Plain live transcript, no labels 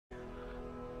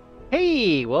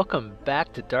Hey, welcome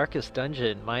back to Darkest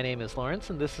Dungeon. My name is Lawrence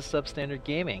and this is Substandard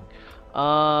Gaming.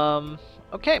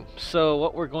 Okay, so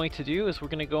what we're going to do is we're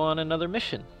going to go on another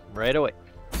mission right away.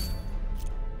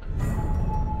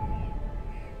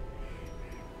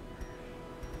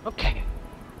 Okay.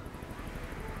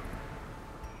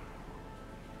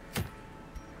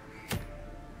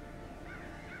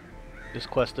 This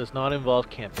quest does not involve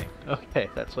camping. Okay,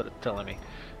 that's what it's telling me.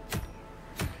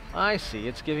 I see,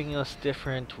 it's giving us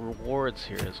different rewards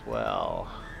here as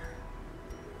well.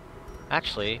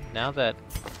 Actually, now that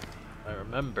I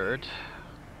remembered...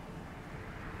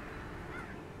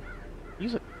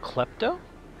 Use a klepto?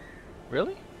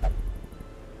 Really?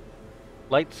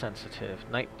 Light sensitive,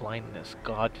 night blindness,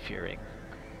 God-fearing.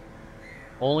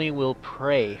 Only will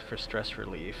pray for stress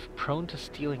relief. Prone to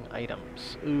stealing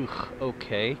items. Ugh,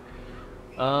 okay.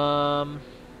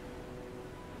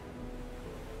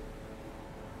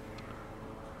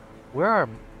 Where are...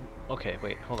 Okay,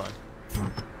 wait, hold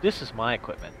on. This is my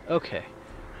equipment. Okay.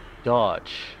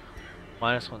 Dodge.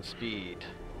 -1 speed.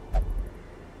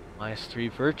 -3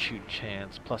 virtue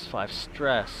chance. +5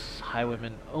 stress.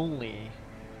 Highwayman only.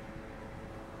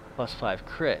 +5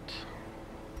 crit.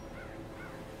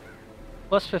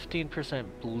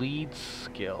 +15% bleed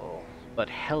skill. But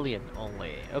Hellion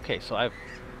only. Okay, so I've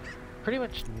pretty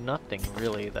much nothing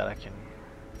really that I can...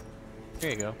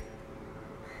 Here you go.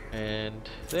 And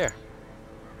there.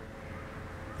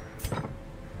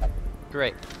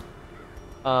 Great.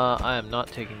 I am not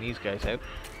taking these guys out.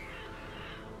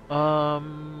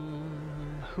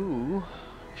 Who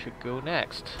should go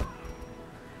next?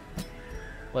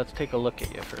 Let's take a look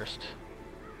at you first.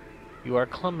 You are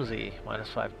clumsy,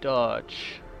 -5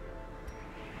 dodge.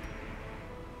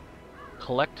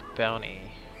 Collect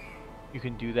bounty. You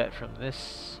can do that from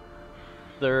this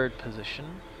third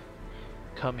position.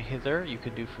 Come hither, you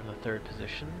can do from the third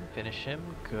position. Finish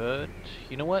him, good.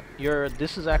 You know what?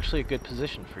 This is actually a good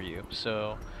position for you,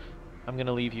 so I'm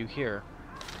gonna leave you here.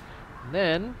 And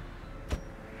then,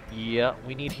 yeah,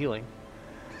 we need healing.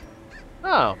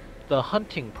 Oh, the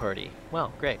hunting party.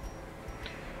 Well, great.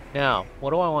 Now, what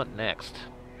do I want next?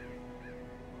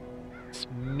 It's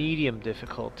medium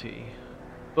difficulty.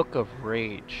 Book of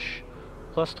Rage.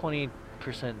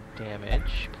 +20%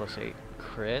 damage, +8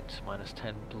 crit,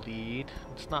 -10 bleed.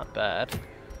 It's not bad.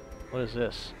 What is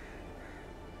this?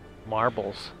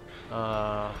 Marbles.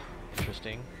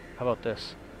 Interesting. How about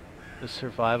this? The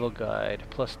survival guide.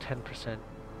 +10%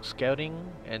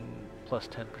 scouting and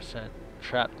 +10%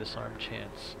 trap disarm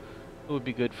chance. It would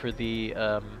be good for the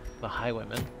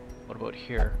highwaymen. What about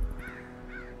here?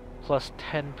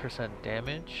 +10%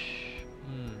 damage.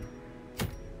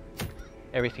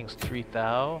 Everything's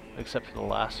 3,000 except for the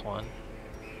last one.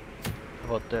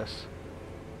 How about this?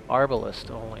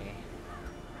 Arbalist only.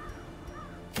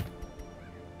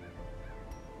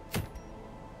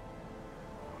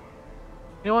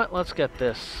 You know what? Let's get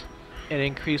this and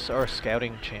increase our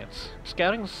scouting chance.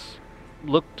 Scouting's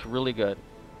looked really good.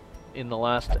 In the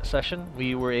last session,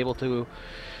 we were able to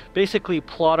basically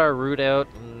plot our route out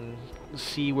and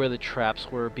see where the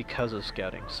traps were because of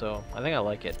scouting. So I think I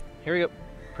like it. Here we go.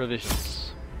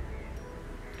 Provisions.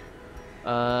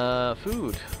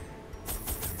 Food.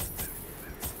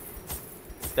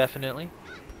 Definitely.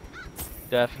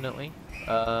 Definitely.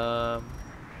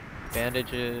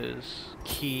 Bandages,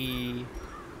 key,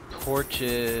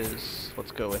 torches.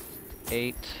 Let's go with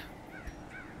 8.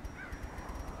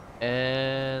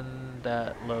 And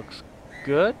that looks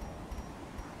good.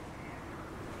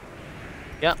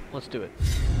 Yeah, let's do it.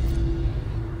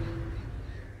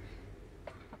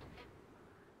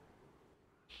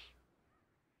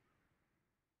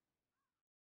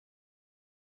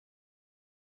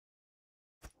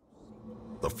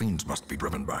 The fiends must be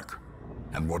driven back.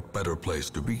 And what better place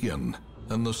to begin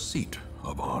than the seat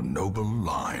of our noble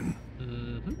line?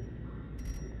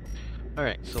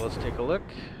 Alright, so let's take a look.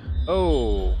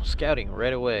 Oh, scouting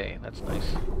right away. That's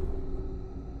nice.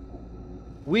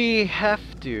 We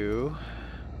have to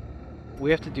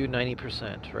do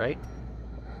 90%, right?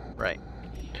 Right.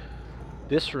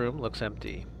 This room looks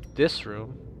empty. This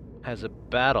room has a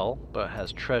battle, but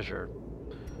has treasure.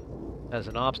 Has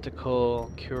an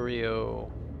obstacle, curio.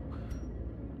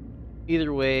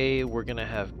 Either way, we're gonna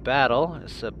have battle,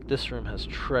 except this room has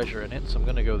treasure in it, so I'm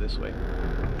gonna go this way.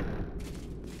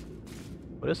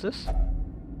 What is this?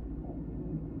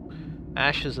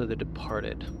 Ashes of the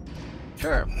Departed.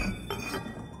 Sure.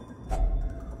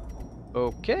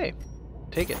 Okay.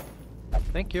 Take it.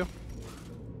 Thank you.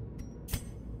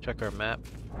 Check our map.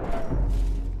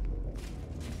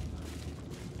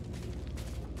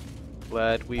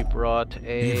 Glad we brought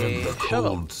a Even the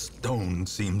shovel. cold stone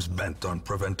seems bent on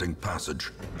preventing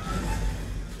passage.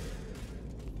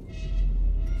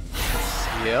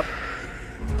 Yep.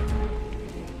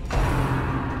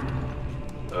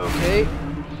 Okay.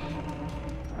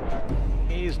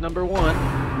 He's number one.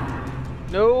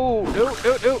 No, no,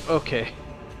 no, no. Okay.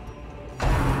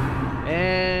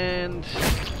 And...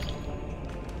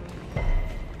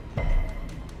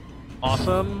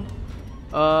 awesome.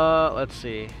 Let's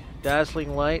see.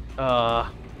 Dazzling light.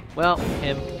 Well,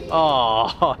 him.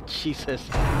 Oh, Jesus.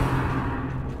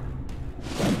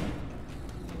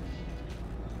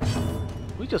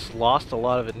 We just lost a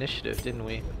lot of initiative, didn't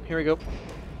we? Here we go.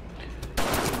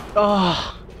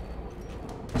 Oh.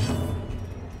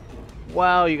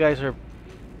 Wow, you guys are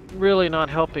really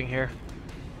not helping here.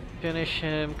 Finish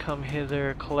him, come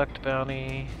hither, collect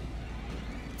bounty.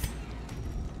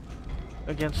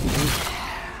 Against the...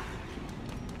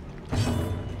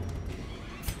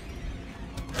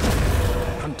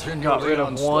 Continue got rid the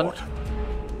of one.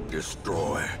 onslaught.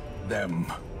 Destroy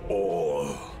them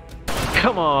all.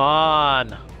 Come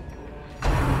on!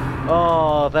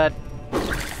 Oh, that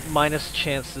minus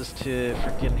chances to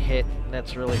freaking hit.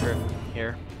 That's really hurting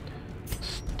here.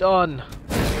 Stun!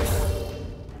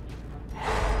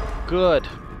 Good.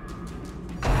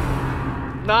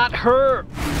 Not her!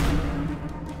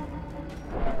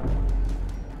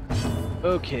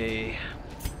 Okay.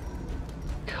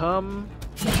 Come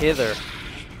hither.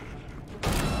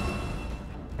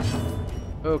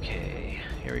 Okay,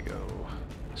 here we go.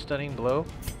 Stunning blow.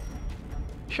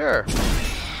 Sure.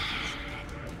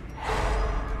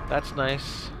 That's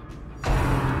nice.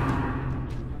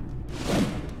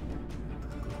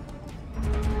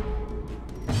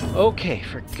 Okay,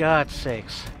 for God's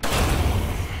sakes.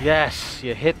 Yes,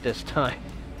 you hit this time.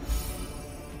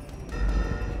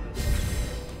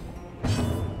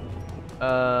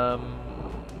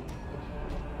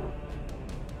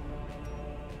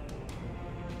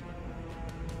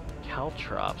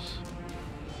 Caltrops.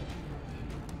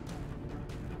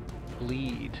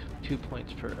 Bleed. 2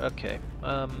 points per... okay.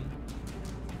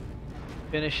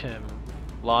 Finish him.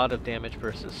 Lot of damage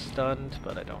versus stunned,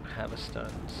 but I don't have a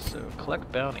stun. So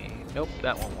collect bounty. Nope,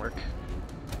 that won't work.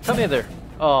 Come hither.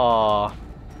 Aww.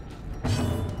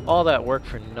 All that work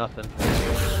for nothing.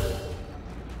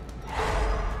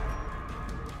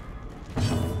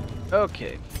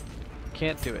 Okay.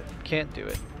 Can't do it. Can't do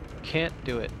it. Can't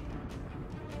do it.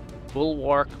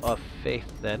 Bulwark of Faith,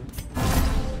 then.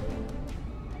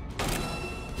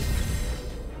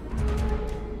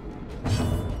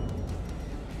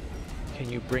 Can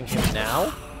you bring him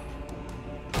now?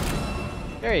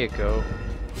 There you go.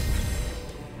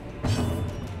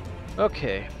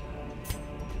 Okay.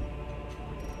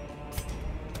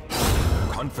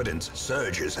 Confidence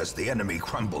surges as the enemy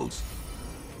crumbles.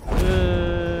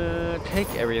 Take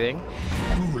everything.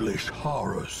 Foolish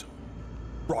horrors.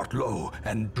 Brought low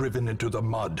and driven into the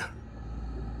mud.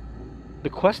 The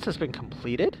quest has been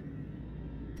completed?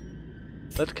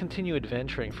 Let's continue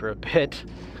adventuring for a bit.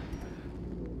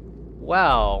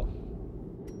 Wow.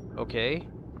 Okay.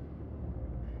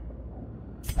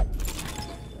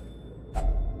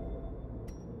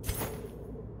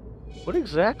 What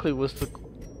exactly was the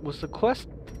quest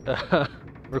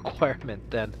requirement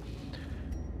then?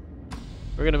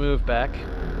 We're gonna move back.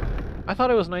 I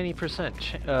thought it was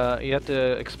 90%. You have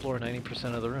to explore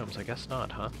 90% of the rooms. I guess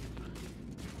not, huh?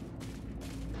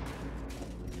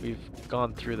 We've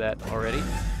gone through that already.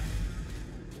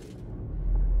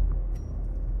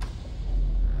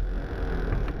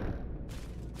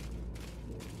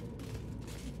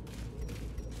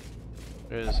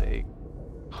 There's a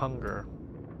hunger.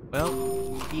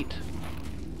 Well, eat.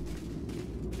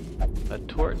 A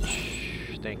torch.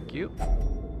 Thank you.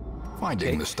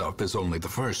 Finding the stuff is only the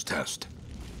first test.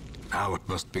 Now it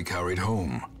must be carried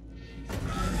home.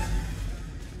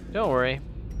 Don't worry.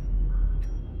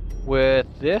 With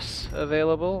this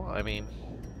available, I mean,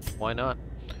 why not?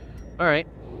 Alright.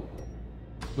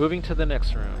 Moving to the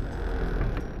next room.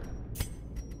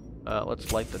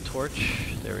 Let's light the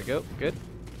torch. There we go. Good.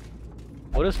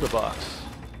 What is the box?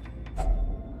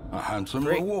 A handsome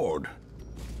reward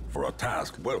for a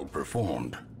task well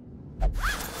performed.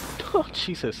 Oh,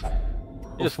 Jesus.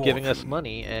 You're just giving us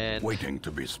money and waiting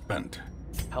to be spent.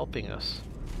 helping us.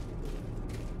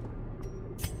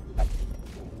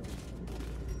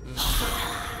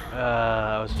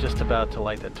 I was just about to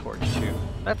light the torch too.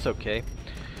 That's okay.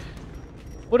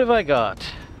 What have I got?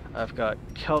 I've got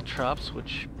caltrops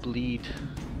which bleed.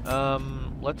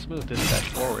 Let's move this back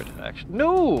forward. Actually,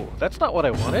 no, that's not what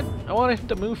I wanted. I wanted him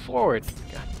to move forward.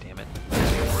 God damn it.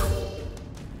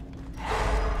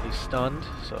 He's stunned,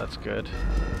 so that's good.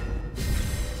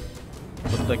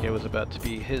 Looked like it was about to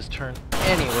be his turn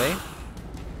anyway.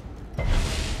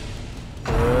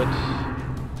 Good.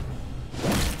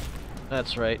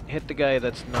 That's right. Hit the guy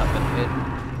that's not been hit.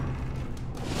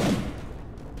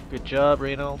 Good job,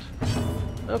 Reynold.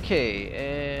 Okay,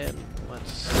 and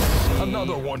let's see.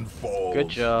 Another one falls. Good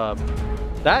job.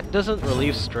 That doesn't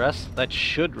relieve stress. That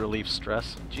should relieve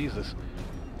stress. Jesus.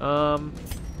 Sure.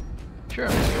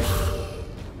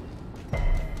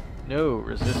 No,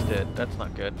 resisted. That's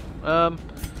not good.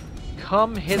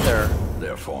 Come hither.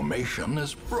 Their formation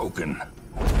is broken.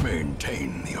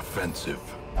 Maintain the offensive.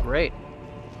 Great.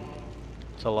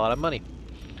 It's a lot of money.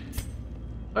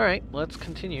 Alright, let's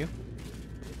continue.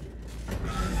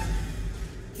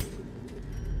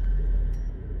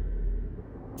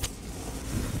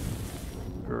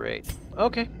 Great.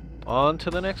 Okay, on to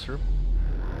the next room.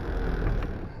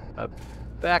 A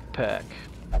backpack.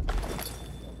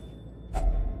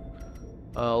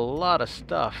 A lot of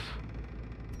stuff.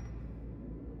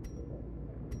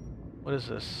 What is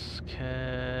this?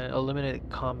 Can eliminate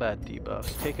combat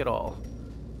debuffs. Take it all.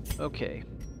 Okay.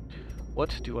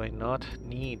 What do I not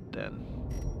need then?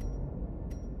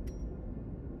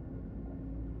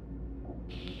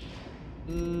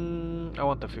 I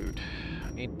want the food.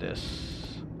 I need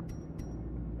this.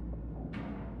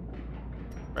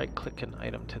 Right click an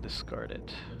item to discard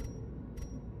it.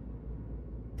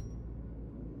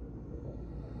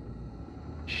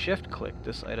 Shift click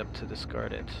this item to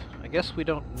discard it. I guess we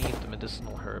don't need the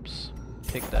medicinal herbs.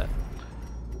 Take that.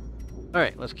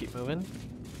 Alright, let's keep moving.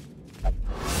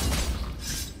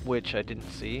 Which I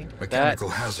didn't see. Mechanical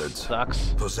that hazards.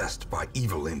 Sucks. Possessed by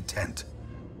evil intent.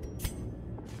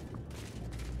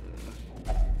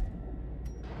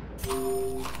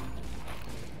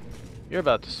 You're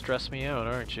about to stress me out,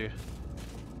 aren't you?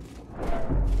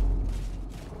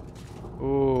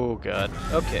 Oh god.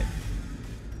 Okay.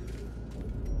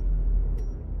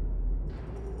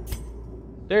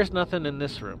 There's nothing in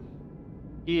this room.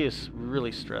 He is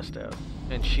really stressed out.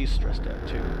 And she's stressed out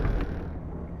too.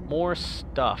 More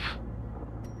stuff.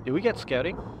 Did we get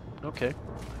scouting? Okay.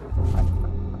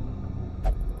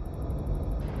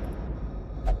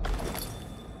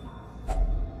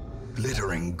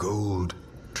 Glittering gold,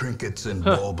 trinkets and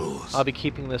baubles. I'll be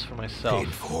keeping this for myself.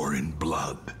 Paid for in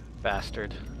blood.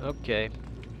 Bastard. Okay.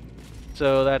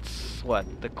 So that's what?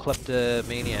 The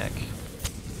kleptomaniac.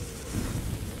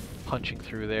 Punching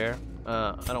through there.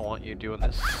 I don't want you doing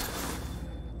this.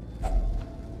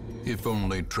 If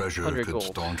only treasure 100 could gold.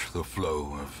 staunch the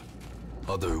flow of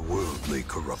otherworldly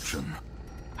corruption.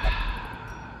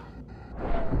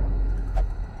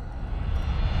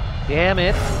 Damn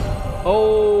it.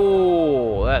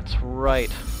 Oh, that's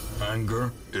right.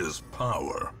 Anger is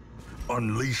power.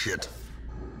 Unleash it.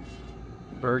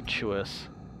 Virtuous.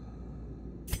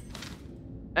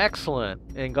 Excellent.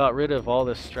 And got rid of all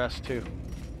this stress too.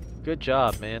 Good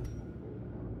job, man.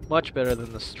 Much better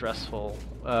than the stressful,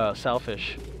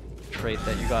 selfish trait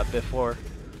that you got before.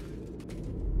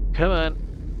 Come on.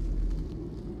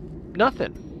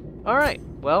 Nothing. Alright,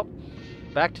 well,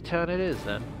 back to town it is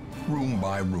then. Room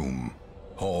by room,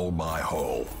 hall by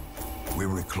hall, we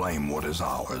reclaim what is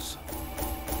ours.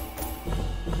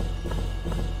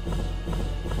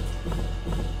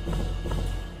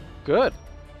 Good.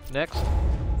 Next.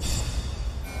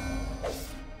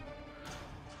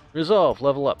 Resolve,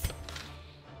 level up.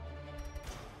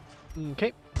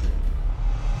 Okay.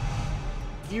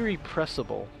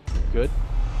 Irrepressible. Good.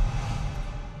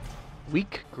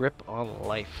 Weak grip on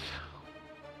life.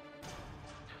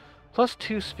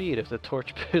 +2 speed if the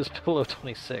torch is below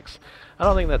 26. I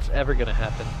don't think that's ever gonna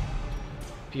happen.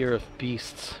 Fear of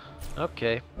beasts.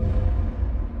 Okay.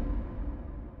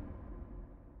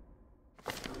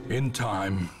 In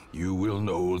time, you will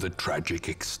know the tragic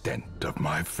extent of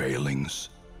my failings.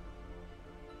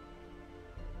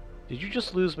 Did you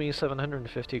just lose me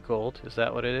 750 gold? Is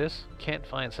that what it is? Can't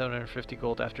find 750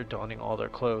 gold after donning all their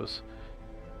clothes.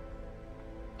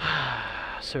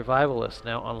 Survivalist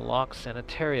now unlocked.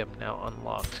 Sanitarium now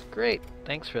unlocked. Great,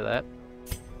 thanks for that.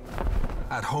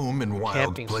 At home in wild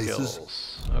Camping places,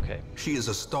 skills. Okay. she is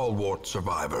a stalwart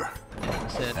survivor and a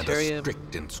Sanitarium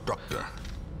strict instructor.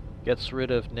 gets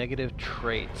rid of negative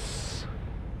traits.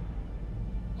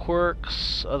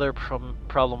 Quirks, other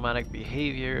problematic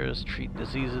behaviors, treat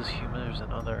diseases, humors,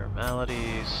 and other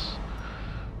maladies.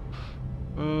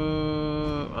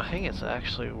 I think it's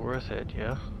actually worth it,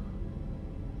 yeah.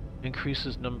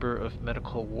 Increases number of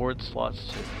medical ward slots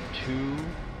to 2.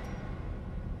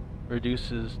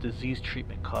 Reduces disease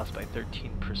treatment cost by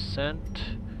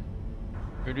 13%.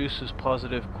 Reduces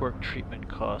positive quirk treatment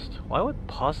cost. Why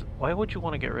would you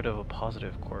want to get rid of a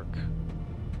positive quirk?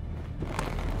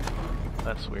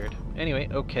 That's weird. Anyway,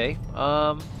 okay.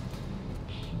 I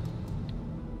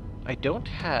don't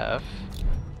have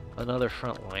another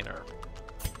frontliner.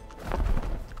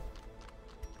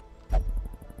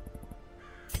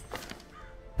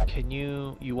 Can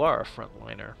you... You are a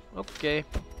frontliner. Okay.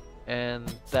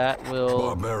 And that will...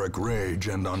 Barbaric rage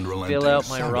and unrelenting fill out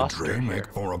my roster savagery here.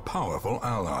 make for a powerful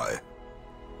ally.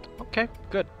 Okay,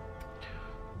 good.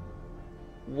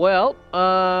 Well,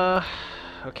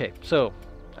 okay, so,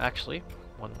 actually,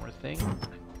 one more thing.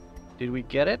 Did we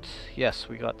get it? Yes,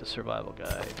 we got the survival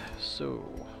guide. So,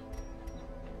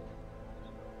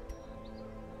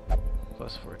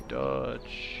 +4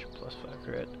 dodge, +5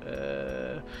 crit.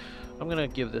 I'm gonna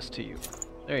give this to you.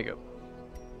 There you go.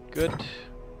 Good.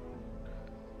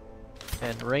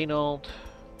 And Reynold,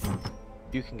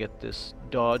 you can get this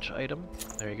dodge item.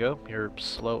 There you go. You're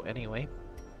slow anyway.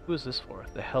 Who is this for?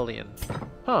 The Hellion.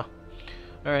 Huh.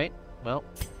 Alright, well.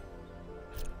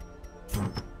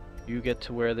 You get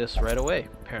to wear this right away,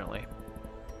 apparently.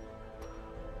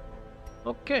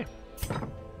 Okay.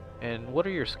 And what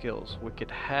are your skills? Wicked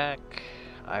Hack,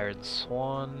 Iron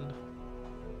Swan,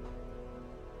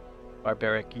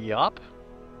 Barbaric Yop,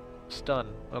 Stun.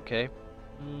 Okay.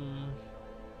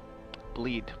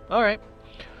 Bleed. Alright.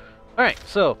 Alright,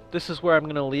 so this is where I'm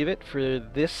going to leave it for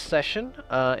this session.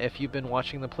 If you've been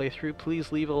watching the playthrough,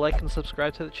 please leave a like and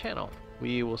subscribe to the channel.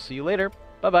 We will see you later.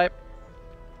 Bye-bye.